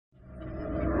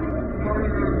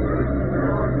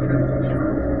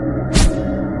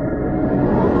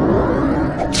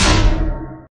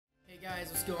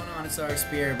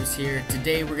SRXPerbis here.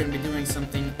 Today we're going to be doing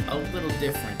something a little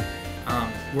different.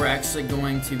 We're actually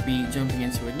going to be jumping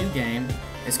into a new game.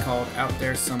 It's called Out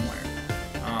There Somewhere.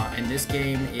 And this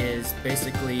game is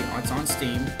basically, it's on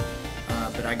Steam,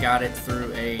 but I got it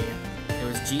through it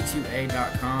was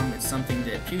g2a.com. It's something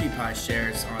that PewDiePie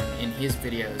shares in his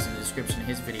videos, in the description of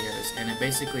his videos, and it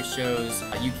basically shows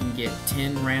you can get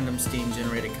 10 random Steam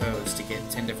generated codes to get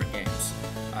 10 different games.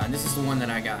 And this is the one that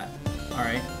I got.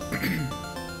 Alright.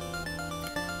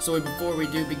 So before we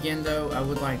do begin though, I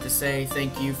would like to say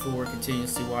thank you for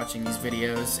continuously watching these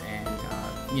videos and,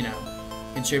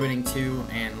 contributing to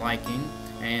and liking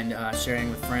and sharing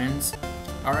with friends.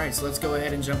 Alright, so let's go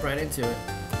ahead and jump right into it.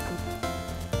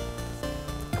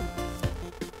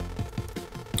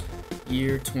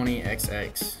 Year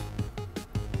 20XX.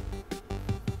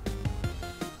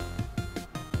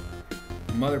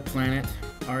 Mother Planet,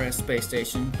 RS Space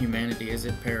Station, humanity is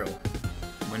at peril.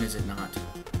 When is it not?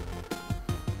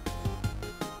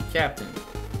 Captain,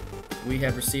 we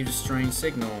have received a strange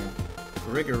signal.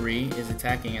 Grigory is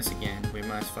attacking us again. We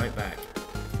must fight back.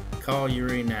 Call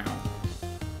Yuri now.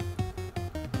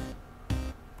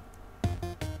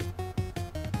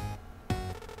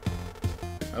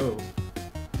 Oh,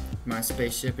 my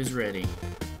spaceship is ready.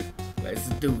 Let's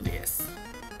do this.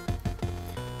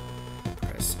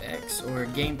 Press X or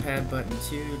gamepad button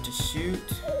 2 to shoot.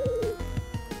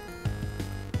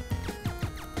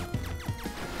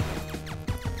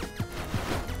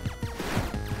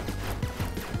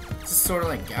 This is sort of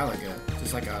like Galaga,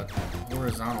 just like a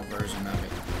horizontal version of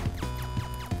it.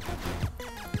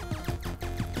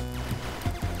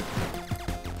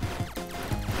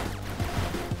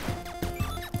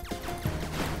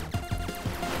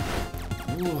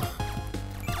 Ooh.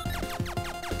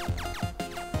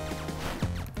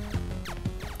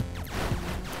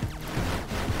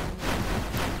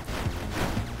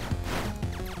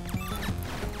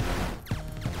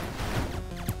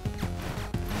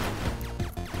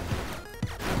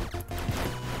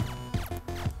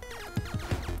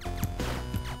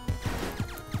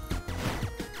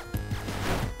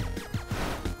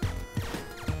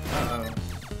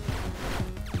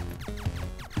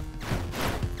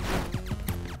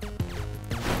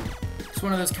 It's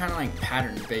one of those kind of like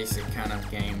pattern basic kind of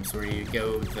games where you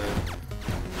go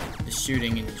the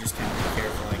shooting and you just kind of be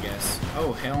careful, I guess.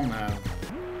 Oh, hell no.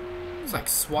 It's like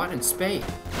SWAT and Spade.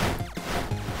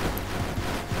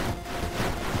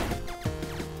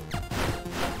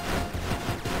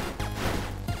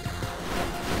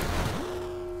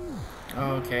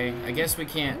 Okay, I guess we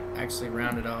can't actually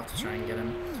round it off to try and get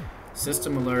him.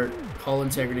 System alert, hull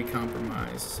integrity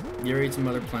compromised. Yuri to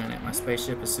Mother Planet, my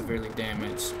spaceship is severely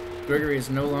damaged. Grigory is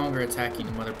no longer attacking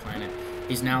the Mother Planet.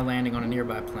 He's now landing on a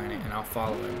nearby planet, and I'll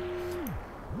follow him.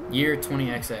 Year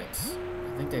 20XX.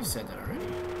 I think they've said that already.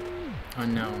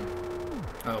 Unknown.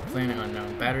 Oh, planet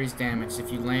unknown. Batteries damaged.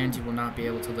 If you land, you will not be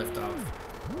able to lift off.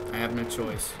 I have no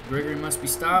choice. Grigory must be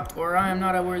stopped, or I am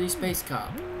not a worthy space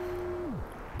cop.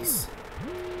 Yes.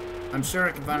 I'm sure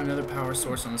I can find another power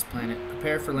source on this planet.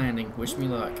 Prepare for landing. Wish me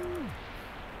luck.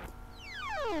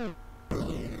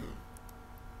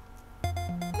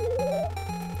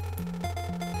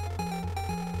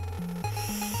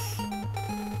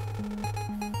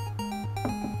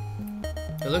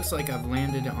 It looks like I've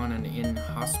landed on an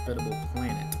inhospitable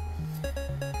planet.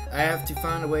 I have to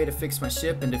find a way to fix my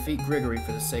ship and defeat Grigory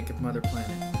for the sake of Mother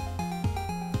Planet.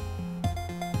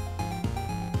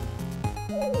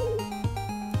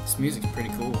 This music's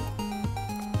pretty cool.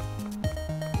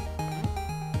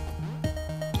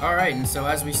 Alright, and so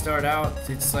as we start out,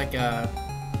 it's like a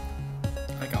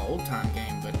old time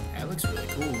game, but it looks really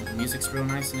cool. The music's real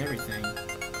nice and everything.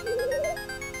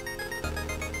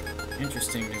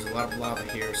 Interesting, there's a lot of lava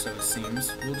here, so it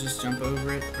seems. We'll just jump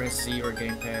over it, press Z or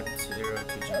gamepad 0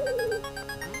 to jump.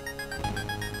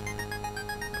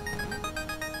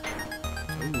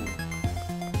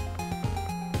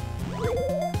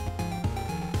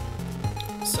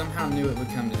 Ooh. Somehow knew it would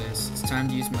come to this. It's time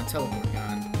to use my teleport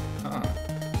gun. Huh.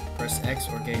 Press X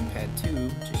or gamepad 2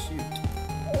 to shoot.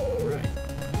 Alright.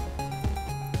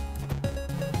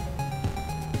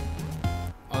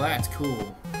 Oh, that's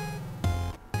cool.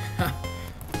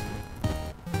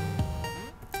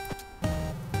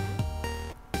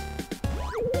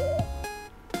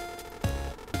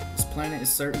 This planet is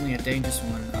certainly a dangerous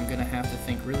one. I'm gonna have to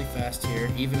think really fast here,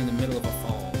 even in the middle of a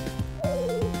fall.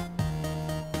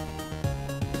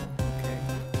 Okay.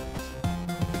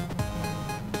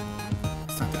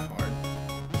 It's not that hard.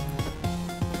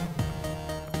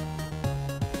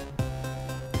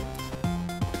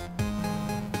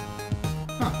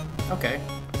 Huh. Okay.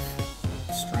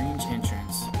 Strange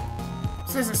entrance.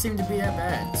 This doesn't seem to be that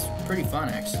bad. It's Pretty fun,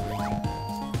 actually.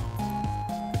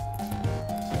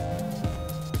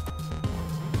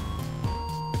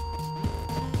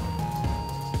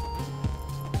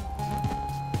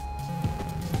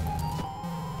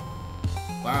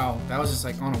 Wow, that was just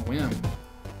like on a whim.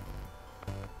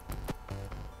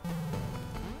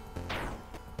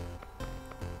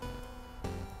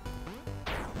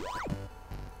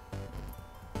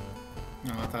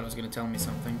 Oh, I thought it was gonna tell me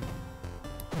something.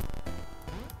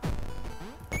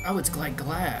 Oh, it's like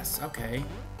glass. Okay.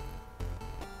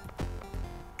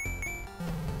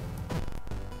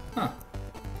 Huh.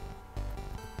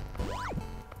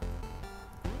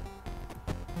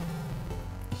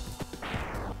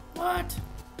 What?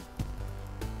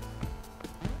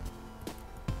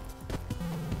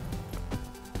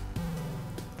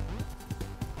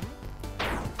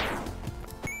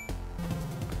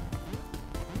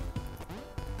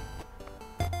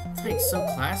 It's like so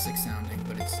classic sounding,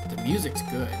 but the music's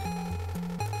good.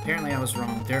 Apparently I was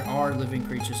wrong. There are living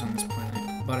creatures on this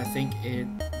planet, but I think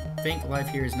life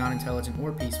here is not intelligent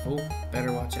or peaceful.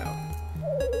 Better watch out.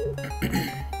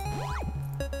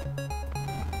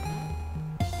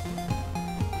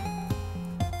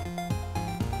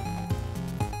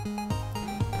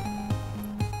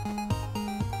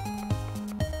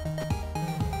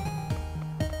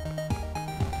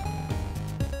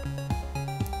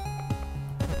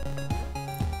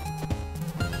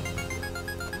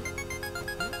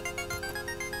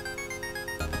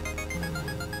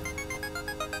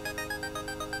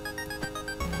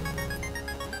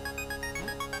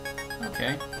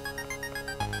 Okay.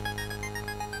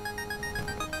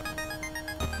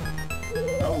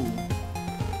 Oh.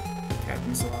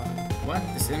 Captain Salada. What?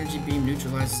 This energy beam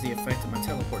neutralizes the effect of my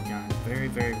teleport gun. Very,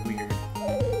 very weird.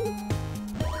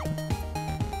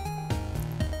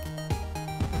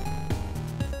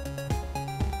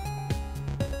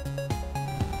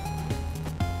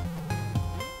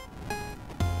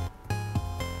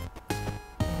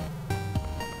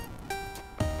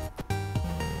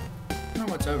 I don't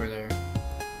know what's over there.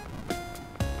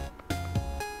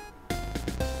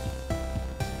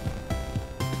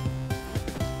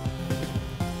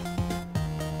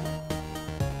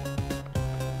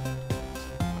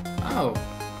 Oh.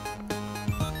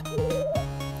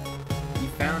 You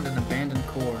found an abandoned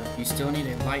core. You still need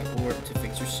a light orb to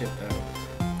fix your ship, though.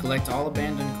 Collect all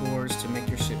abandoned cores to make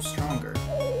your ship stronger.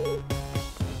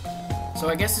 So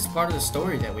I guess it's part of the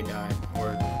story that we died,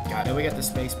 or we got the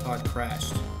space pod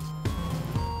crashed.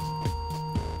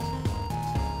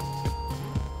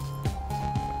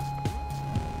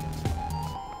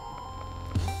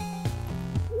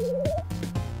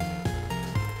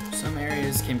 Some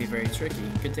areas can be very tricky.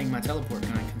 Good thing my teleport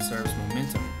gun conserves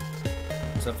momentum.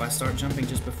 So if I start jumping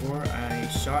just before I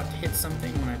hit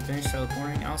something when I finish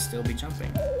teleporting, I'll still be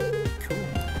jumping. Cool.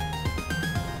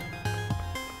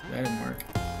 That didn't work.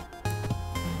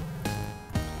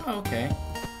 Oh, okay.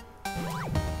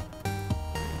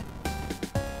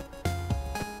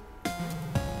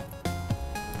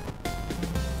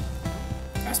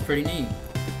 That's pretty neat.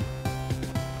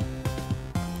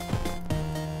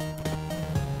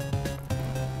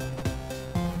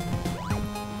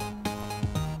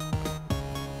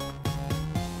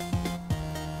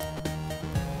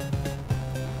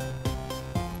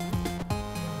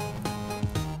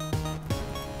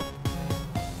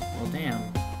 Well, damn.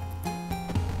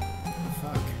 Oh,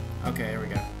 fuck. Okay, here we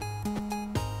go.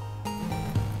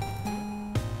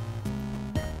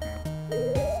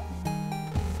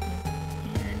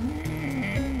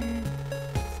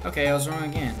 Okay, I was wrong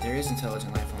again. There is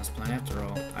intelligent life on this planet after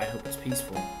all. I hope it's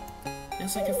peaceful.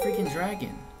 It's like a freaking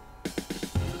dragon.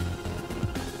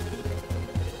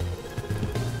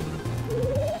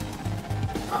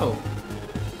 Oh.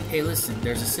 Hey, listen,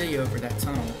 there's a city over that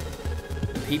tunnel.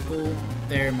 The people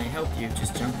there may help you.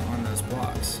 Just jump on those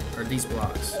blocks. Or these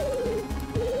blocks. No,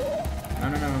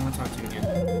 I want to talk to you again.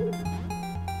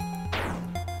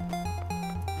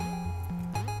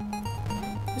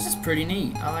 This is pretty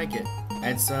neat. I like it.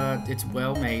 It's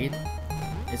well made.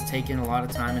 It's taken a lot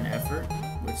of time and effort,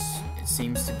 which it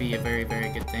seems to be a very, very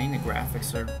good thing. The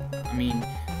graphics are, I mean,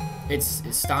 it's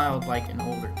styled like an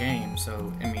older game,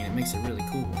 so I mean, it makes it really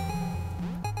cool.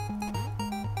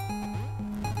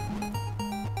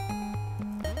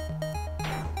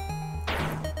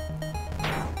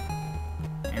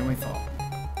 And we fall.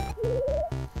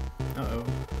 Uh-oh.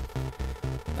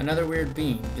 Another weird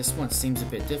beam. This one seems a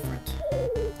bit different.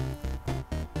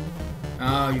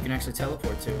 Oh, you can actually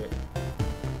teleport to it.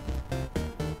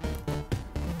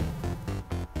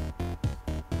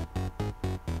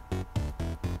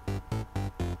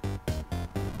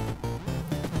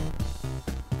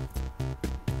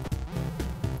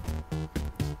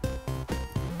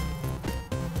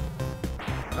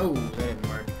 Oh, that didn't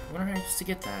work. I wonder how I used to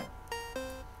get that.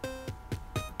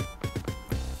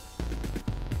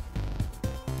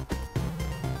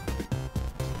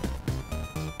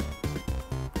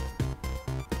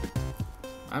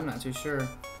 I'm not too sure.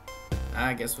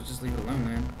 I guess we'll just leave it alone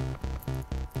then.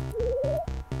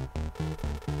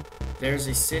 There's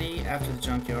a city after the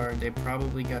junkyard. They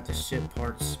probably got the ship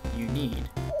parts you need.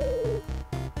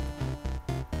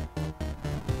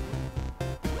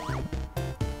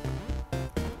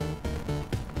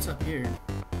 What's up here?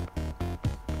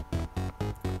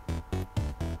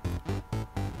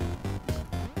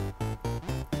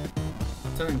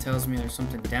 Something tells me there's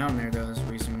something down there though. There's a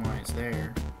reason why it's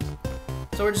there.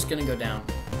 So we're just gonna go down.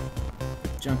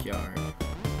 Junkyard.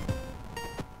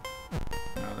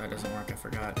 No, that doesn't work. I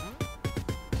forgot.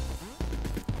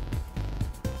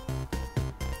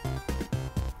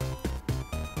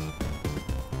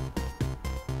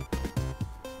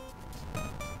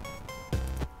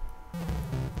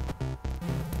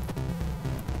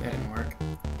 That didn't work.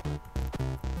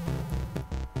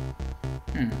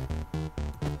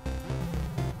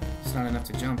 It's not enough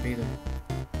to jump either.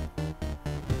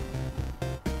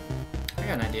 I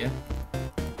got an idea.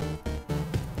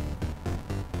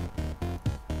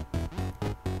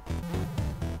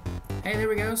 Hey, there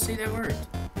we go. See, that worked.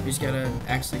 We just gotta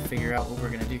actually figure out what we're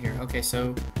gonna do here. Okay,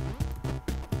 so...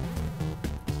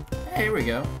 Hey, here we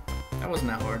go. That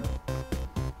wasn't that hard.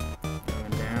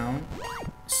 Going down.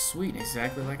 Sweet,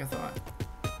 exactly like I thought.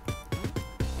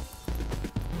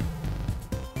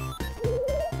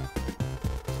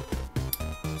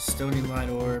 Stony light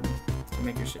orb to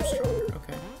make your ship stronger.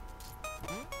 Okay.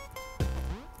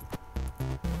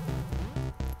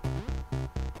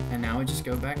 And now we just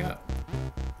go back up.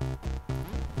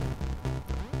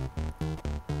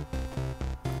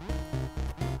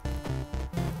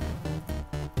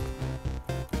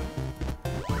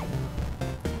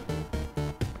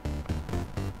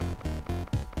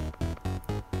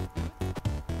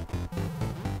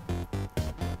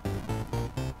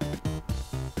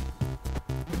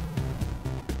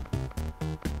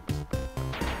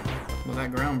 Well,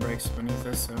 that ground breaks beneath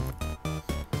us, so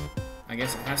I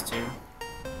guess it has to.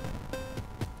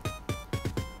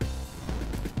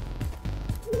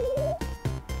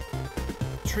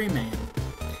 Tree Man.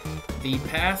 The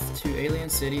path to Alien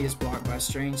City is blocked by a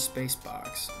strange space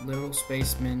box. Little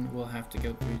spacemen will have to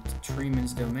go through Tree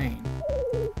Man's domain.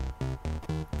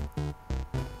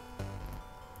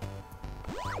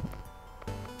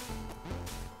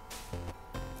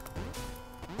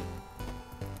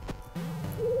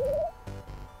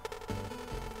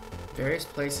 Various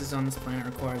places on this planet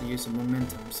require the use of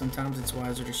momentum. Sometimes it's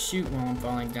wiser to shoot while I'm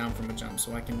falling down from a jump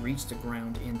so I can reach the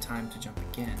ground in time to jump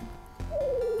again.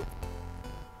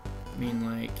 I mean,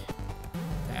 like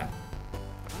that.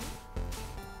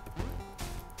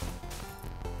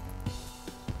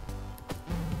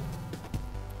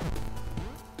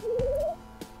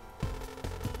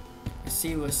 I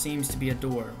see what seems to be a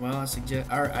door. Well,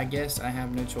 I guess I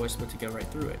have no choice but to go right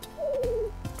through it.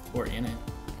 Or in it.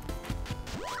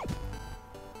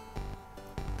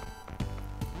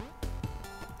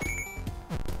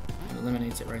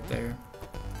 Eliminates it right there.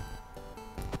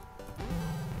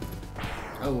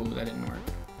 Oh, that didn't work.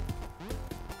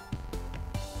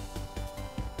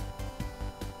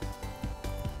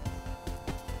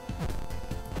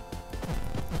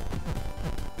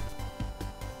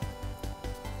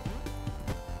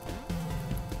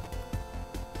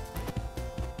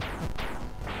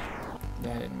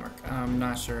 That didn't work. I'm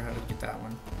not sure how to get that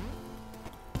one.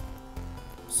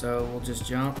 So we'll just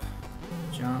jump,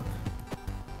 jump,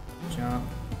 jump.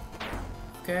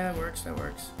 Okay, that works, that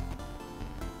works.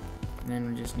 And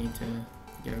then we just need to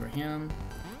get over him,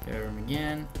 get over him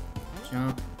again,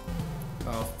 jump.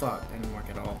 Oh fuck, that didn't work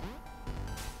at all.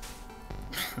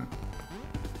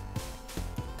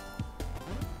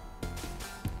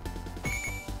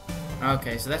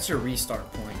 Okay, so that's your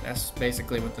restart point. That's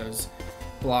basically what those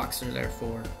blocks are there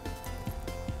for.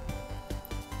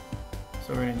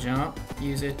 So we're gonna jump,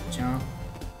 use it, jump,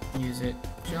 use it,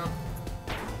 jump.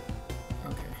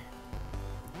 Okay.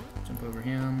 Jump over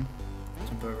him.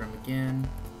 Jump over him again.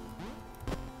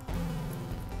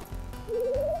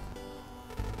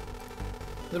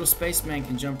 Little spaceman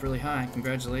can jump really high.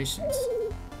 Congratulations.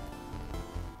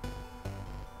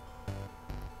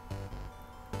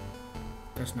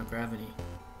 There's no gravity.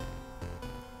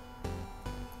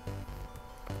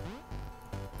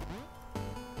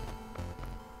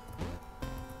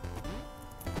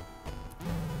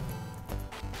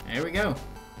 There we go.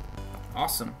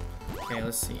 Awesome. Okay,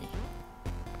 let's see.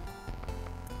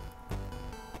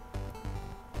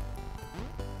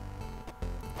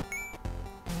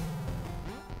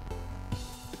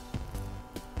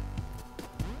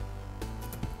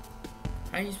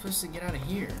 How are you supposed to get out of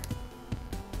here?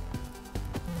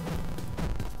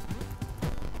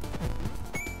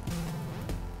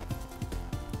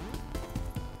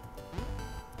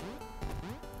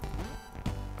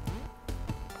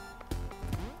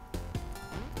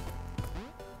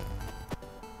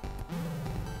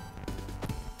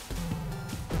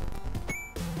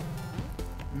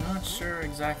 I'm not sure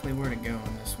exactly where to go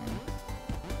on this one.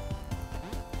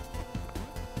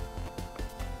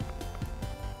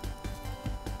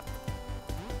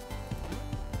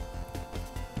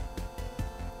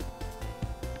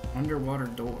 Underwater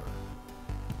door.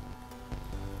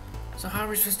 So how are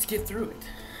we supposed to get through it?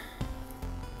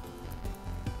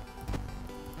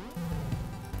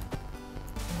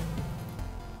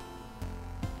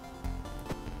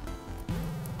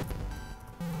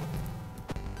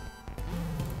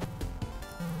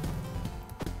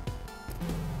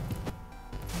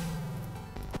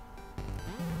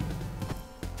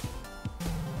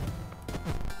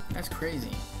 That's crazy.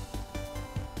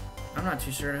 I'm not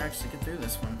too sure to actually get through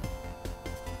this one.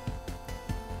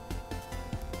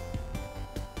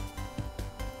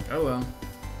 Oh well.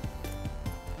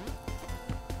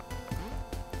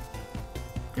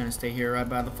 Gonna stay here right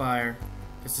by the fire.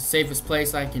 It's the safest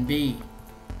place I can be.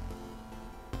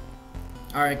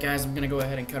 Alright guys, I'm gonna go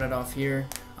ahead and cut it off here.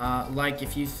 Like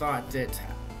if you thought that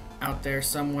Out There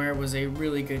Somewhere was a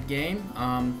really good game.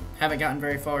 Haven't gotten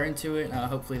very far into it.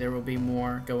 Hopefully there will be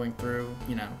more going through,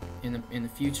 you know, in the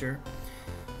future.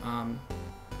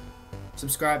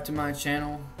 Subscribe to my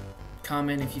channel.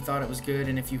 Comment if you thought it was good,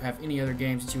 and if you have any other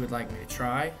games that you would like me to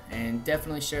try, and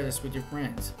definitely share this with your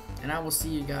friends. And I will see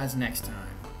you guys next time.